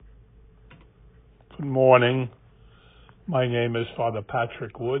Good morning. My name is Father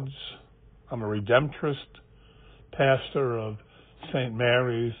Patrick Woods. I'm a Redemptorist, pastor of St.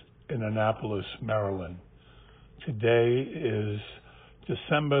 Mary's in Annapolis, Maryland. Today is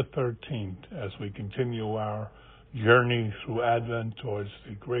December 13th as we continue our journey through Advent towards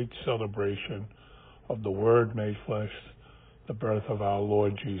the great celebration of the Word made flesh, the birth of our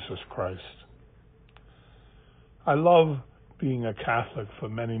Lord Jesus Christ. I love being a Catholic for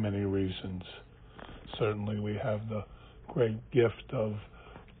many, many reasons. Certainly we have the great gift of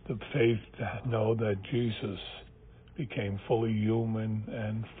the faith to know that Jesus became fully human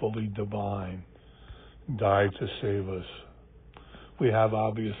and fully divine, died to save us. We have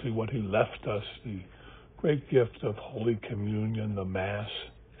obviously what he left us, the great gift of Holy Communion, the Mass,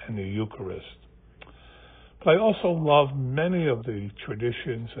 and the Eucharist. But I also love many of the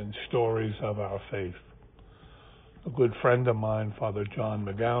traditions and stories of our faith. A good friend of mine, Father John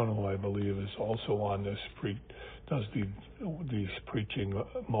McGowan, who I believe is also on this, does these preaching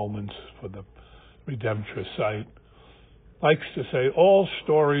moments for the Redemptorist site, likes to say all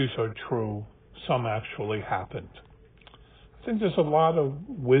stories are true, some actually happened. I think there's a lot of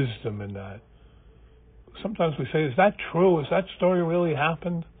wisdom in that. Sometimes we say, is that true? Has that story really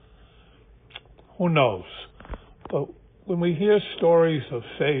happened? Who knows? But when we hear stories of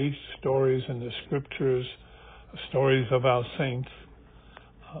faith, stories in the scriptures, stories of our saints,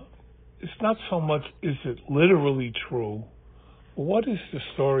 it's not so much is it literally true, but what is the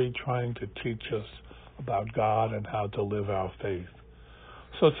story trying to teach us about God and how to live our faith?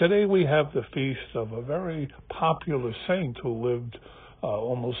 So today we have the feast of a very popular saint who lived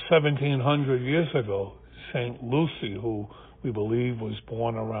almost 1700 years ago, Saint Lucy, who we believe was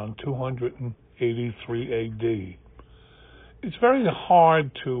born around 283 AD. It's very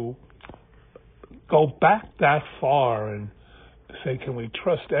hard to go back that far and say, can we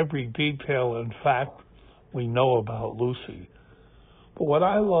trust every detail and fact we know about Lucy? But what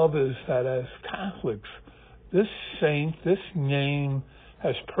I love is that as Catholics, this saint, this name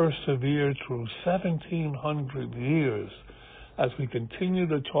has persevered through 1700 years as we continue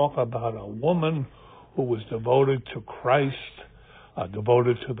to talk about a woman who was devoted to Christ,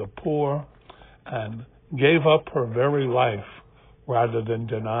 devoted to the poor, and gave up her very life rather than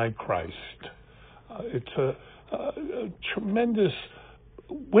deny Christ. It's a tremendous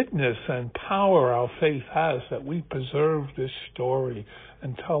witness and power our faith has that we preserve this story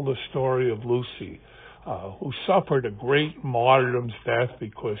and tell the story of Lucy, who suffered a great martyrdom's death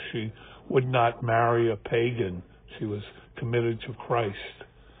because she would not marry a pagan. She was committed to Christ.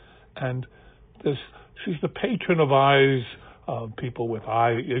 And she's the patron of eyes, people with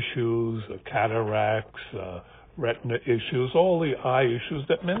eye issues, cataracts, retina issues, all the eye issues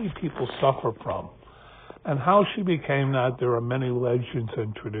that many people suffer from. And how she became that, there are many legends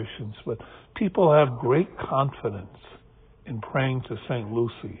and traditions, but people have great confidence in praying to St.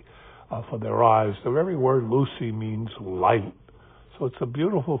 Lucy for their eyes. The very word Lucy means light. So it's a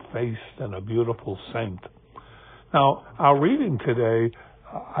beautiful face and a beautiful saint. Now, our reading today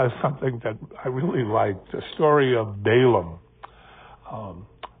has something that I really like, the story of Balaam.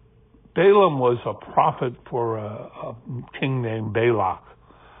 Balaam was a prophet for a king named Balak.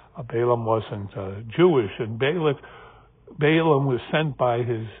 Balaam wasn't Jewish, and Balaam was sent by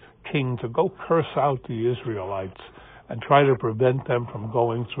his king to go curse out the Israelites and try to prevent them from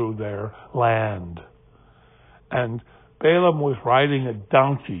going through their land. And Balaam was riding a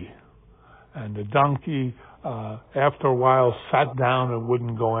donkey, and the donkey, after a while, sat down and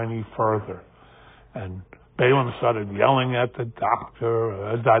wouldn't go any further. And Balaam started yelling at the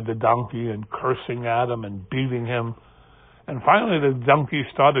donkey and cursing at him and beating him. And finally the donkey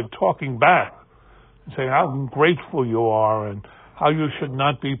started talking back and saying how ungrateful you are and how you should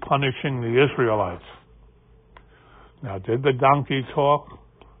not be punishing the Israelites. Now, did the donkey talk?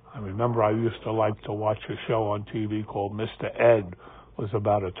 I remember I used to like to watch a show on TV called Mr. Ed. It was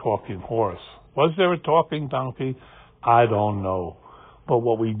about a talking horse. Was there a talking donkey? I don't know. But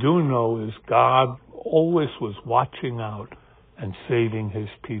what we do know is God always was watching out and saving his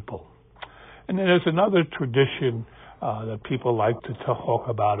people. And then there's another tradition that people like to talk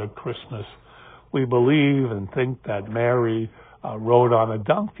about at Christmas. We believe and think that Mary rode on a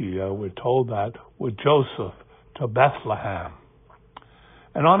donkey. We're told that with Joseph to Bethlehem.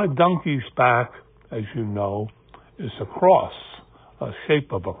 And on a donkey's back, as you know, is a cross, a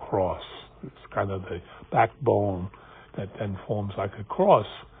shape of a cross. It's kind of the backbone that then forms like a cross.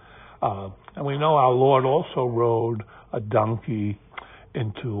 And we know our Lord also rode a donkey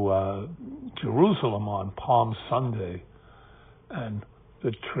into Jerusalem on Palm Sunday. And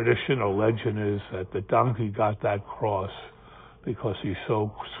the tradition or legend is that the donkey got that cross because he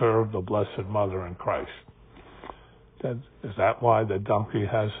so served the Blessed Mother in Christ. Is that why the donkey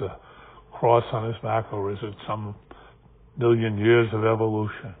has a cross on his back, or is it some million years of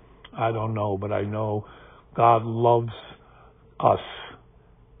evolution? I don't know, but I know God loves us.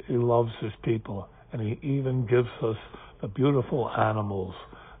 He loves his people, and he even gives us the beautiful animals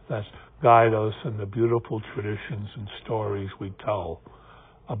that guide us in the beautiful traditions and stories we tell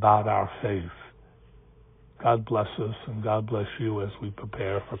about our faith. God bless us, and God bless you as we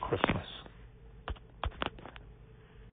prepare for Christmas.